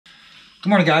Good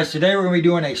morning, guys. Today we're going to be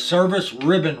doing a service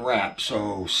ribbon wrap,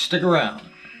 so stick around.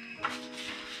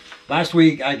 Last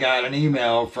week I got an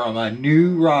email from a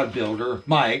new rod builder,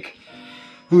 Mike,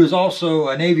 who is also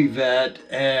a Navy vet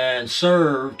and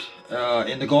served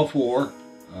in the Gulf War,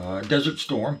 Desert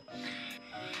Storm.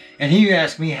 And he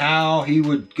asked me how he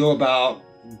would go about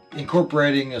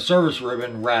incorporating a service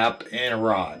ribbon wrap in a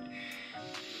rod.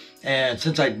 And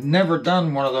since I'd never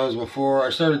done one of those before,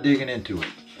 I started digging into it.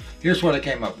 Here's what I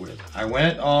came up with. I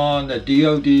went on the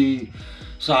DoD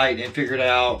site and figured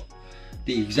out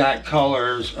the exact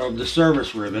colors of the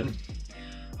service ribbon.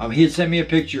 He had sent me a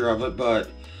picture of it, but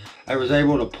I was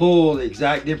able to pull the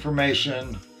exact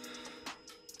information,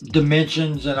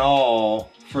 dimensions and all,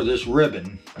 for this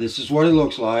ribbon. This is what it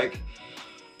looks like.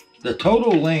 The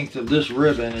total length of this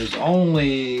ribbon is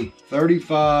only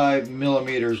 35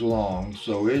 millimeters long,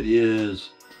 so it is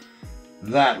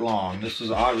that long. This is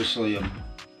obviously a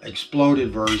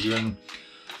exploded version,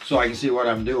 so I can see what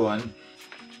I'm doing.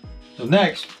 So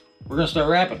next, we're gonna start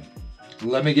wrapping.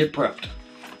 Let me get prepped.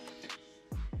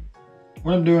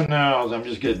 What I'm doing now is I'm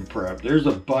just getting prepped. There's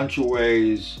a bunch of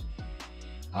ways,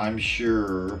 I'm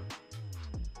sure,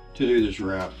 to do this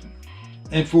wrap.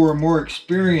 And for a more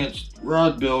experienced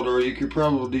rod builder, you could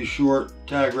probably do short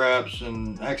tag wraps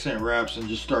and accent wraps and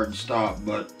just start and stop,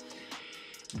 but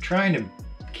I'm trying to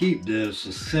keep this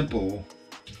as simple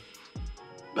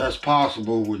as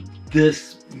possible with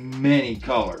this many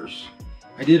colors.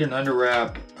 I did an under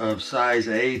wrap of size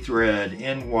A thread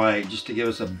in white just to give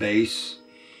us a base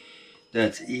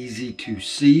that's easy to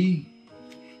see,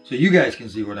 so you guys can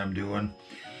see what I'm doing.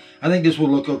 I think this will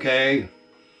look okay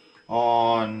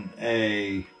on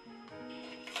a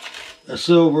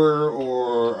silver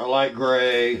or a light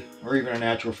gray or even a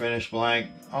natural finish blank.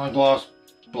 On a gloss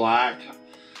black,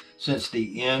 since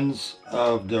the ends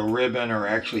of the ribbon are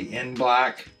actually in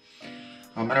black.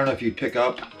 I don't know if you pick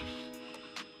up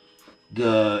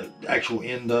the actual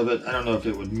end of it. I don't know if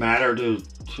it would matter to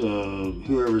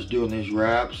whoever's doing these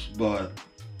wraps, but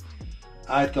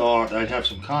I thought I'd have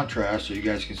some contrast so you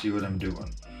guys can see what I'm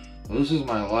doing. Well, this is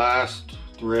my last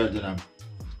thread that I'm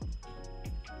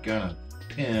gonna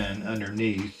pin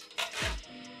underneath,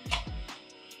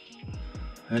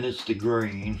 and it's the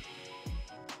green.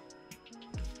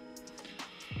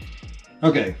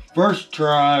 Okay, first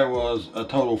try was a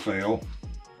total fail.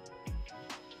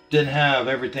 Didn't have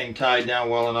everything tied down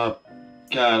well enough,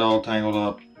 got it all tangled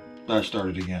up. I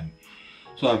started again.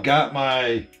 So I've got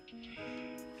my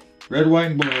red,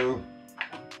 white, and blue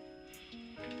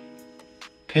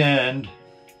pinned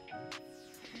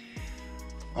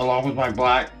along with my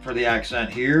black for the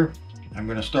accent here. I'm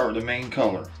going to start with the main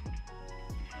color,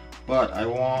 but I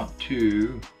want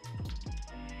to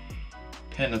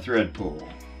pin the thread pull.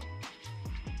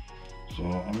 So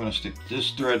I'm going to stick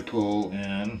this thread pull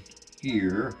in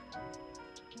here,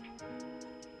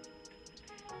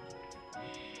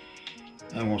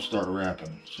 and we'll start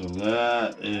wrapping. So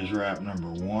that is wrap number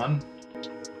 1.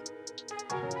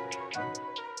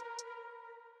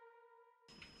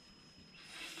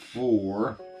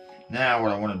 Four. Now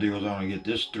what I want to do is I want to get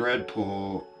this thread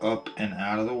pull up and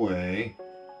out of the way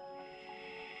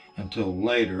until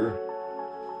later.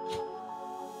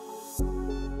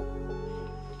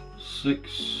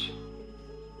 6.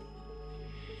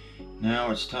 Now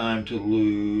it's time to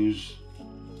lose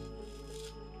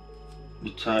the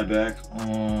tie back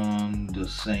on the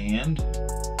sand.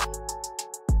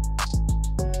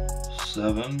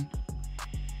 7.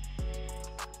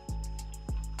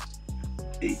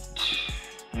 8.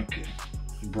 Okay,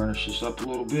 burnish this up a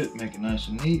little bit, make it nice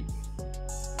and neat.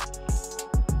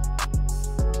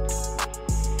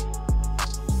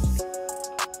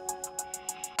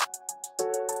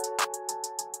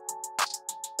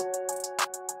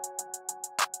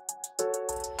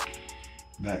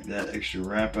 Back that extra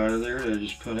wrap out of there that I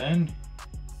just put in.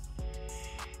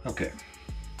 Okay,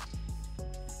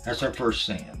 that's our first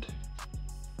sand.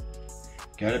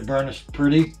 Got it burnished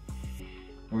pretty.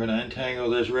 We're going to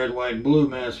untangle this red, white, and blue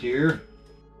mess here.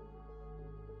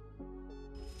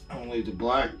 I'll leave the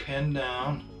black pinned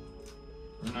down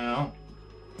for now.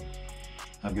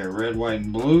 I've got red, white,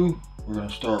 and blue. We're going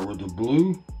to start with the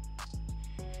blue.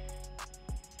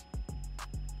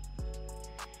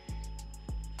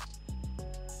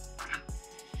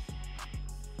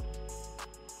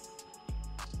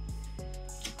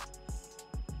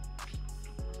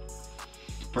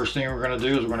 First thing we're going to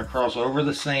do is we're going to cross over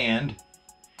the sand.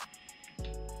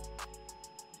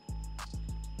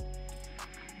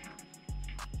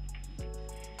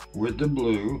 With the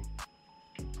blue.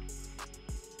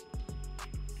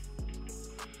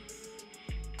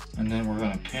 And then we're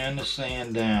going to pin the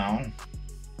sand down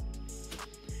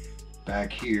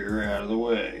back here out of the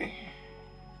way.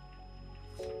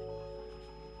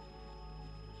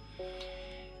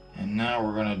 And now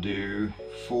we're going to do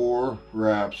 4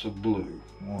 wraps of blue.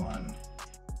 1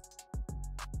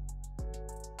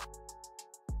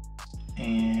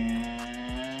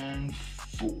 and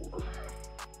 4.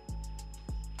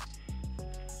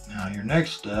 Now your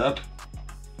next step,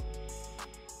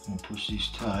 we'll push these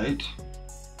tight.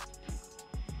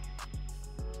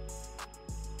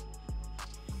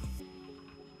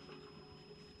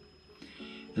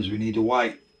 Is we need the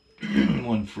white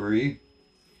one free.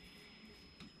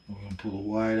 We're going to pull the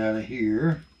white out of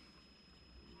here.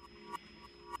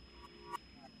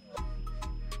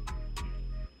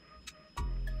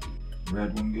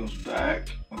 Red one goes back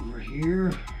over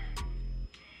here.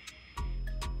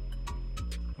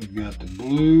 We've got the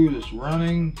blue that's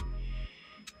running.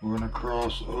 We're going to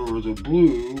cross over the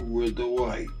blue with the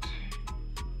white.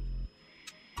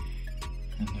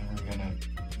 And then we're going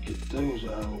to get those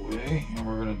out of the way. And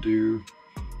we're going to do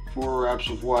 4 wraps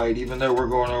of white, even though we're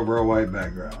going over a white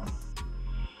background.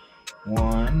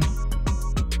 1,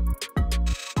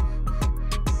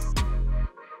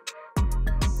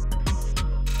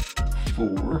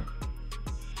 4,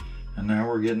 and now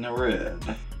we're getting the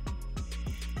red.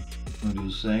 We'll do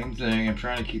the same thing. I'm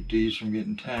trying to keep these from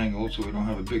getting tangled so we don't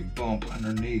have a big bump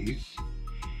underneath.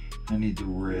 I need the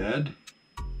red.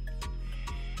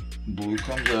 Blue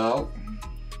comes out.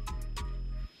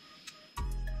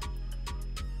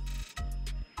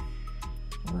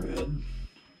 Red,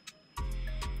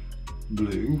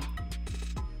 blue,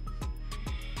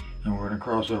 and we're going to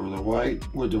cross over the white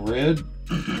with the red.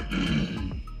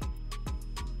 And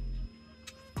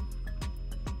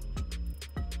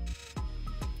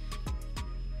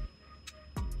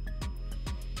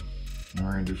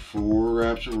we're going to do 4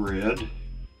 wraps of red.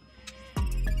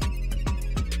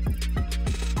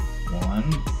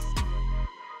 1,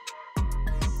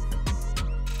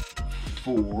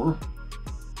 4.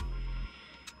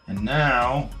 And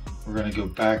now we're going to go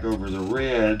back over the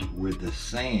red with the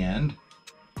sand.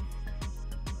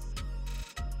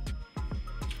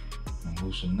 And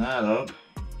loosen that up.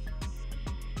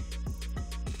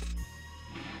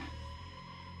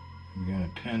 We're going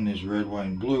to pin this red, white,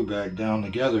 and blue back down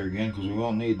together again because we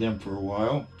won't need them for a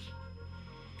while.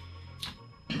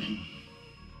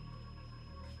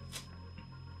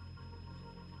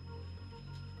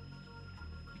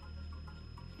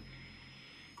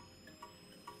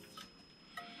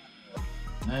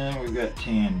 And we've got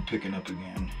tan picking up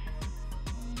again.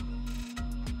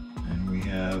 And we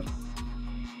have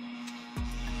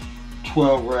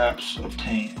 12 wraps of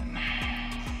tan.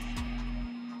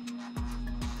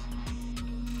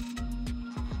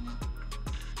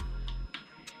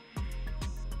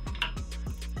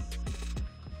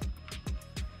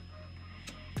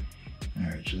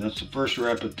 Alright, so that's the first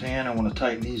wrap of tan. I want to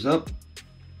tighten these up.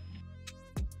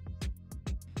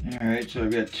 Alright, so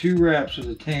I've got 2 wraps of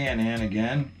the tan in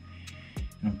again.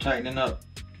 And I'm tightening up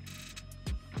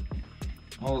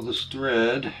all of this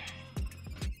thread.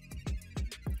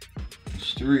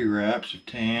 It's 3 wraps of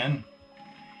tan.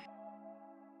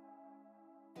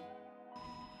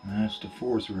 And that's the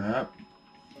 4th wrap.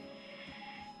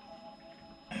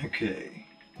 Okay,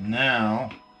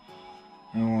 now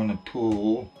I want to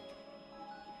pull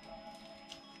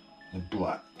the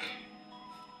black.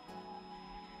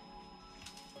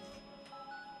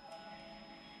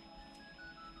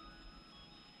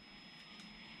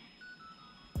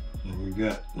 So we've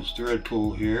got this thread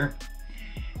pull here.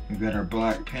 We've got our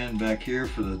black pin back here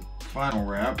for the final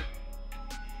wrap.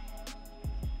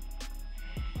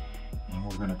 And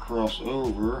we're going to cross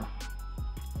over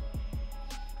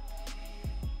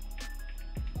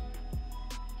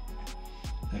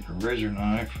take a razor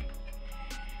knife.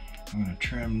 I'm going to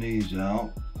trim these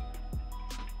out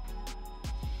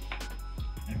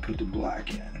and put the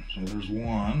black in. So there's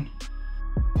 1.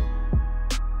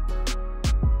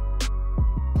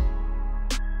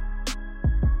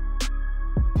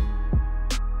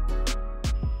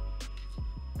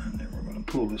 And then we're going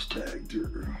to pull this tag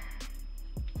through.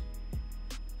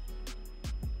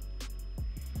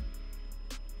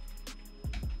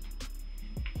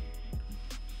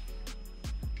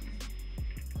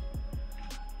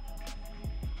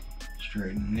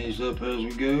 Straighten these up as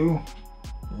we go.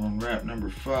 We're on wrap number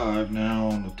 5 now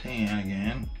on the tan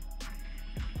again.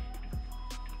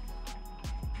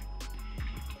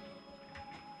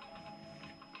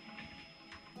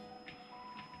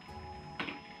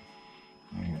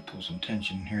 I'm going to pull some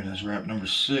tension here. That's wrap number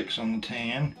 6 on the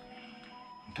tan.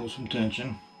 Pull some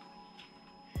tension.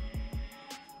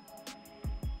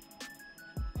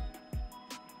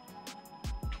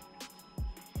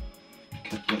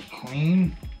 Cut that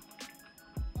between.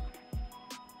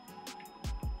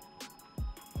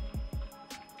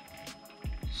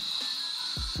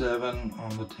 Seven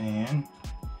on the tan.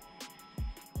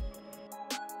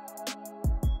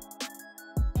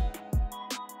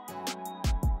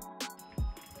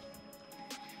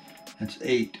 That's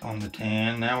 8 on the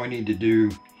tan. Now we need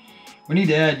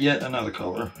to add yet another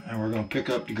color, and we're going to pick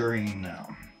up the green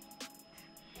now.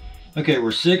 Okay,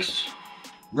 we're 6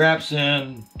 wraps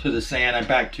in to the sand. I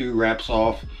backed 2 wraps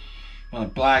off. My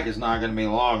black is not going to be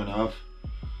long enough.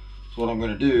 So what I'm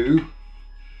going to do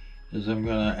is I'm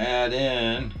going to add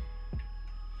in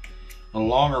a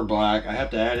longer black. I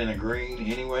have to add in a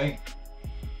green anyway.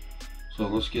 So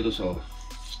let's get us some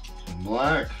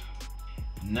black.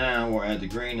 Now we'll add the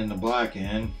green and the black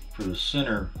in for the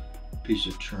center piece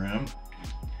of trim.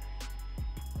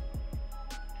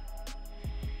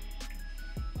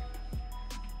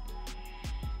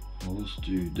 Well, let's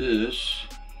do this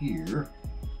here.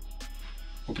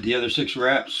 We'll put the other 6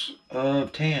 wraps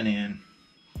of tan in.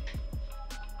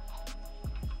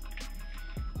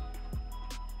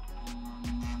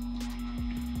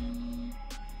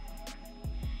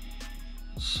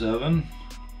 Seven.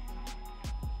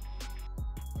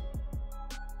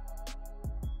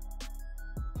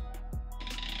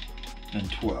 And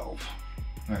 12.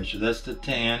 All right, so that's the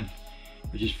tan.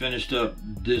 We just finished up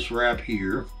this wrap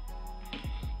here.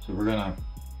 So we're gonna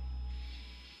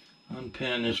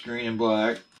unpin this green and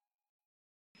black.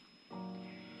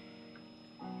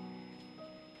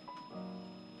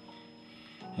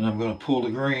 And I'm gonna pull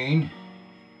the green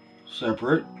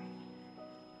separate.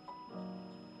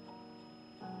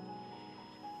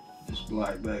 This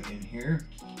black back in here.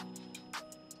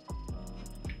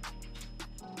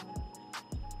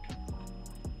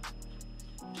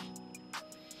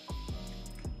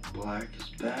 Black is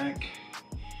back.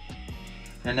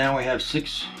 And now we have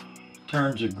 6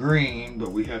 turns of green,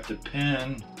 but we have to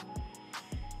pin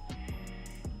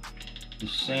the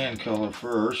sand color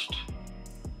first.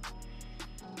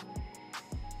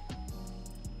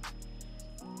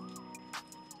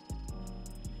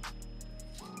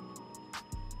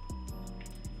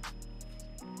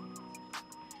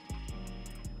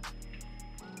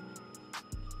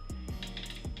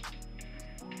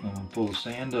 I'm going to pull the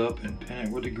sand up and pin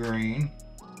it with the green.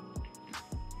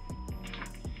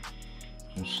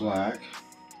 Some slack.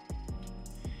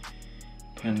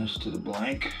 Pin this to the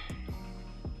blank.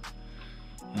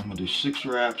 I'm going to do 6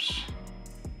 wraps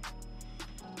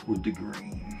with the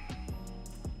green.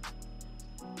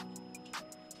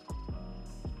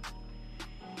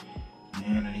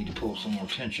 And I need to pull some more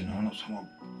tension on it, so I'm going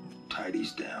to tie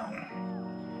these down.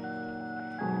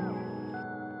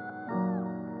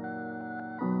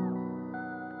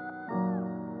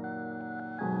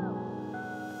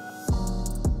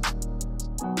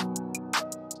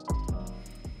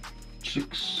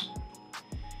 Six.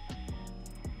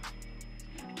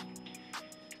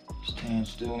 This tan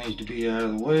still needs to be out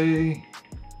of the way.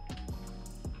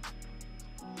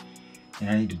 And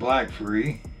I need the black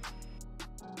free,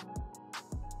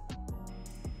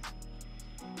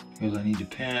 because I need to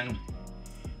pin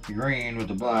the green with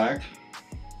the black.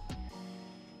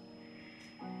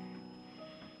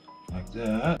 Like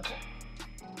that.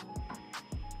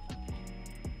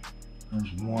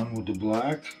 There's one with the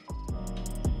black.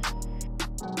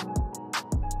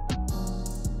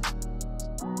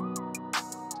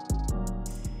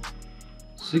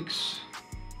 Six.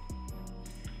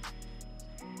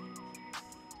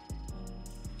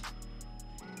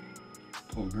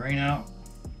 Pull the green out.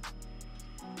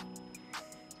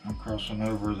 I'm crossing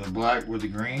over the black with the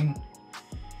green.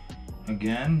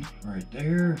 Again, right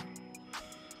there.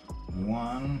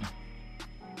 1.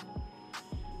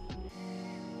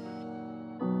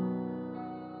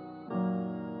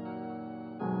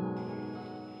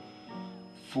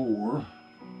 4.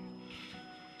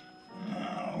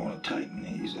 I want to tighten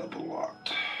these up a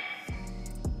lot.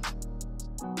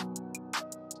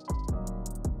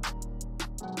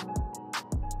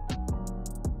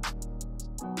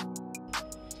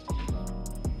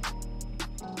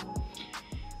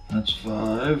 That's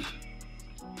 5.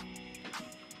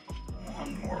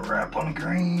 One more wrap on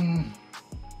green.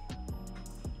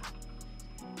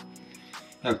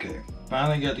 Okay,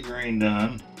 finally got the green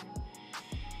done.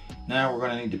 Now we're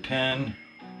going to need to pin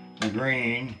the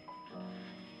green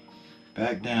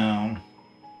back down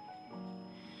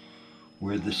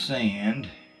with the sand.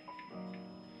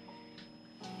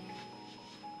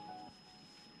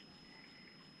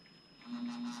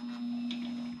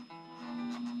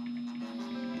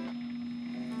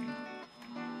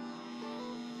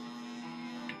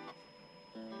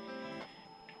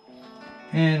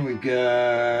 And we've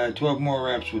got 12 more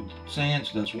wraps with sand,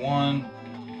 so that's 1,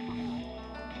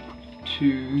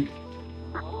 2,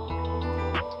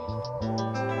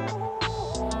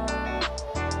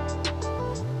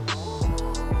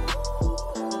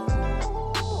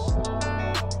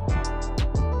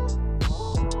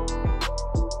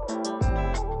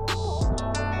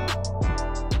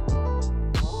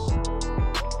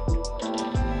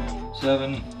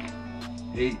 7,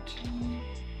 8,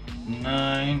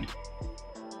 9.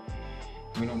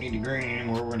 We don't need the green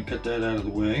anymore. We're going to cut that out of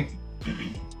the way.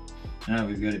 Now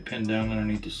we've got it pinned down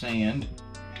underneath the sand.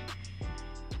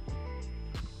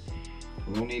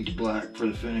 We'll need the black for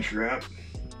the finish wrap.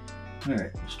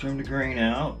 Alright, let's trim the green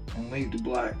out and leave the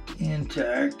black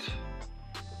intact.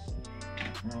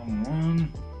 Wrong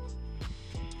one.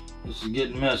 This is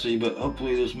getting messy, but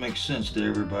hopefully this makes sense to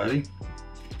everybody.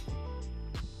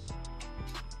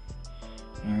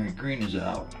 Alright, green is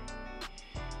out.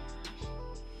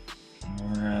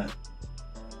 We're at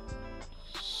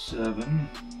 7,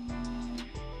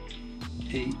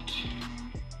 8,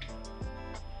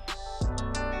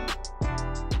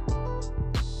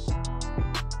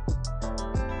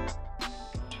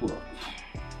 12.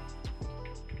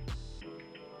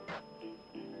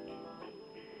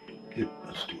 Yep,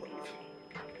 that's 12.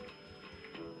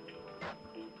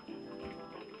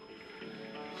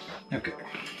 Okay,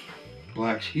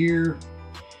 black's here.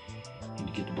 Need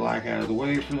to get the black out of the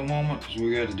way for the moment because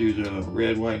we got to do the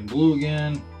red, white, and blue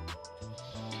again.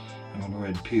 I'm going to go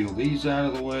ahead and peel these out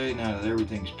of the way now that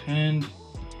everything's pinned.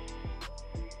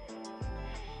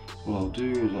 What I'll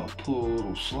do is I'll pull a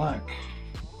little slack.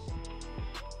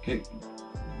 Okay,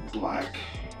 black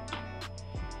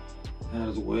out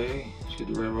of the way. Let's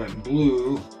get the red, white, and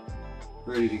blue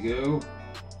ready to go.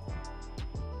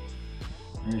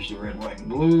 There's the red, white, and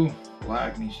blue.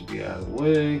 Black needs to be out of the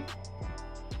way.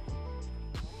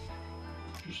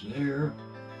 Just there.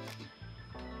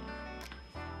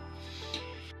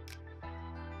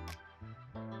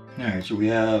 Alright, so we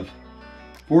have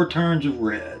 4 turns of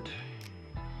red.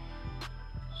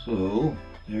 So,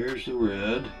 there's the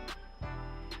red.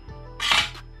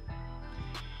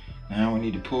 Now we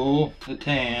need to pull the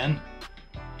tan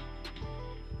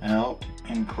out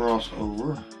and cross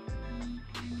over.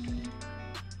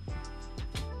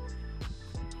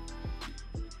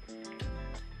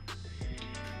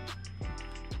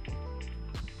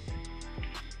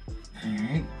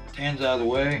 Alright, tan's out of the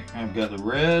way. I've got the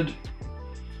red.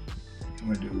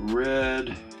 I'm going to do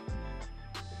red.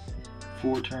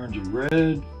 4 turns of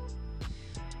red.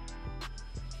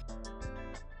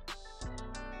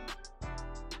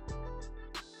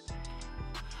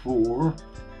 Four.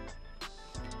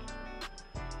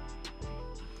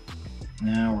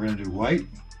 Now we're going to do white.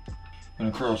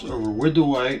 I'm going to cross over with the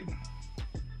white,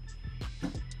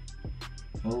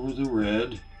 over the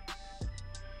red,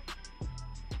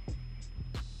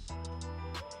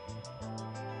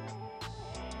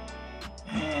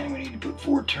 and we need to put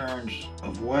 4 turns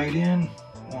of white in.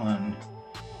 1,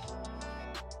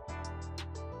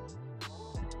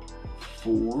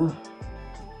 4.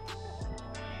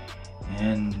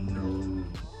 And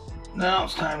now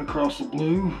it's time to cross the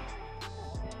blue.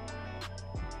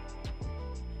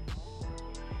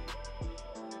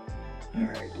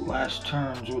 Alright, last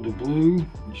turns with the blue.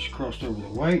 We just crossed over the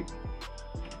white.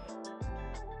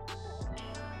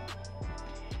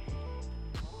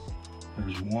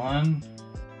 There's 1.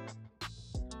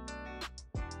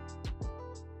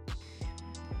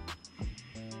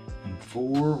 And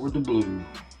 4 with the blue.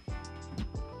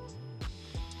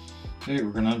 Okay,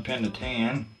 we're going to unpin the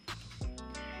tan.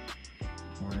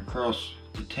 We're going to cross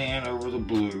the tan over the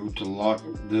blue to lock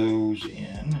those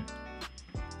in.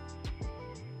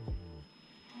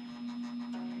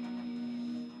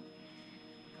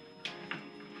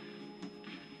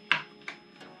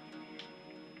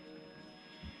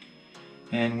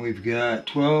 And we've got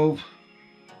 12,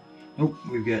 nope,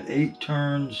 we've got 8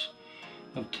 turns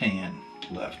of tan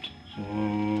left.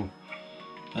 So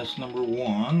that's number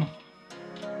 1.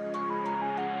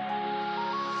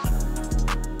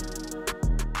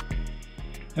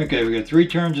 Okay, we got 3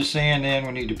 turns of sand in.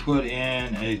 We need to put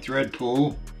in a thread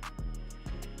pull.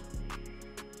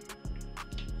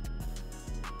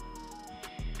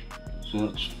 So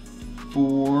that's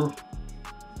 4,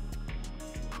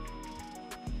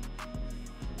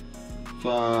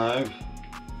 5,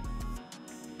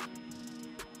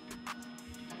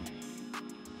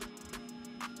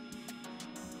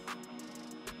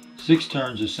 6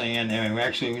 turns of sand, and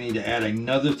we need to add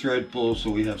another thread pull so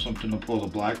we have something to pull the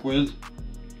black with.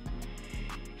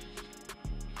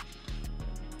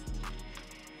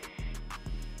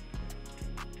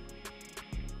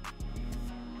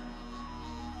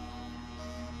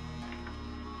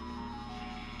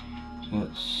 So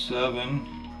that's 7.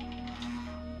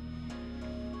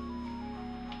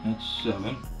 That's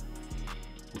 7.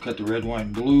 We'll cut the red, white,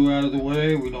 and blue out of the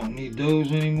way. We don't need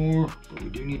those anymore, but we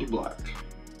do need the black.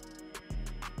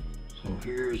 So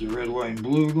here's the red, white, and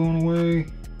blue going away.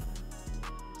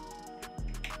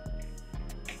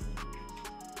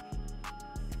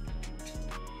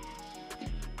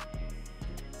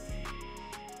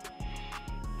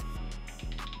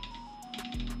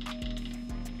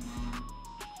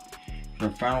 Our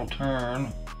final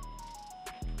turn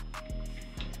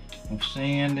of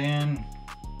sand in.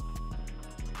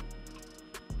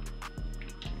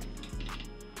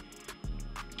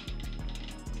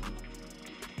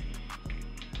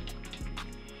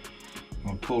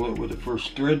 I'll pull it with the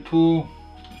first thread pull.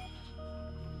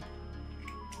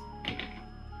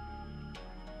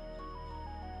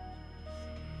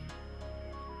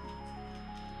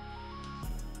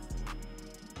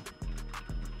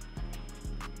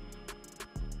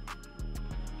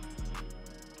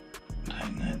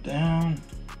 Tighten that down.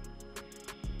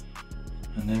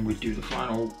 And then we do the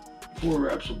final 4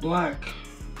 wraps of black.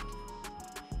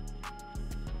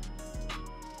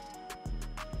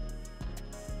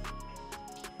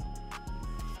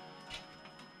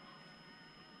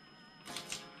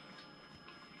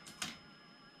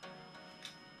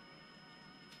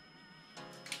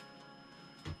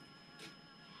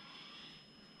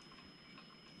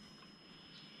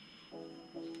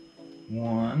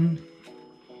 One.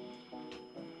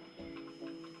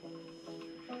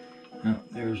 Oh,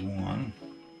 there's 1.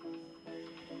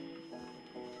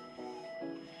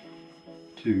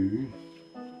 2.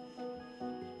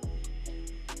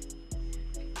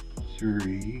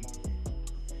 3.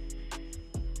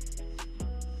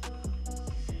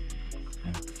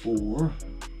 And 4.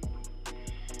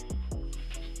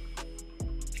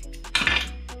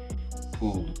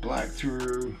 Pull the black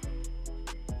through.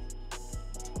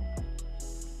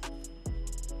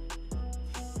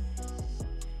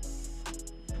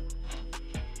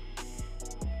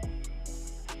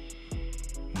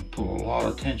 Pull a lot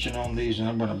of tension on these, and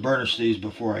I'm going to burnish these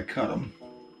before I cut them.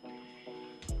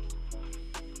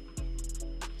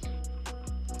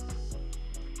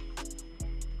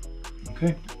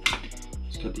 Okay,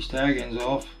 let's cut these tag ends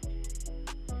off.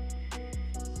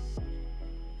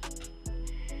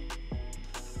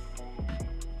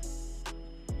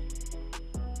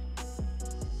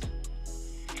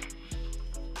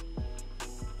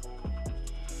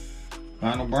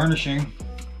 Final burnishing.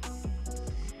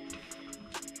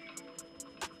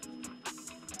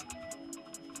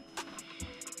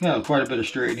 Got quite a bit of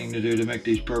straightening to do to make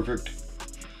these perfect,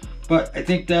 but I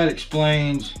think that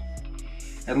explains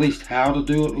at least how to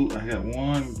do it. Ooh, I got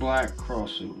 1 black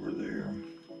crossover there.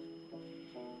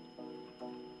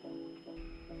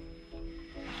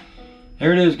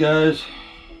 There it is, guys.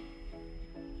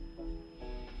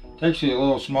 It's actually a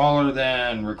little smaller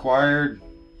than required.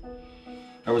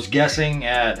 I was guessing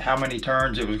at how many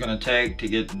turns it was going to take to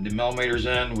get the millimeters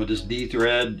in with this D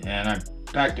thread, and I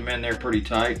packed them in there pretty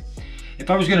tight. If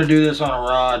I was going to do this on a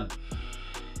rod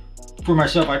for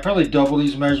myself, I'd probably double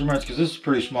these measurements because this is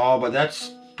pretty small, but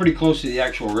that's pretty close to the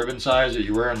actual ribbon size that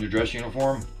you wear on your dress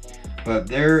uniform. But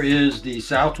there is the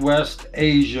Southwest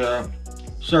Asia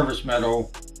Service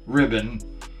Metal ribbon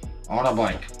on a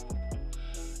blank.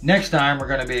 Next time we're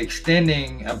going to be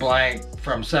extending a blank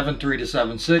from 7.3 to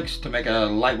 7.6 to make a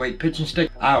lightweight pitching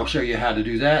stick. I'll show you how to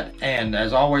do that. And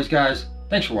as always, guys,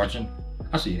 thanks for watching.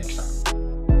 I'll see you next time.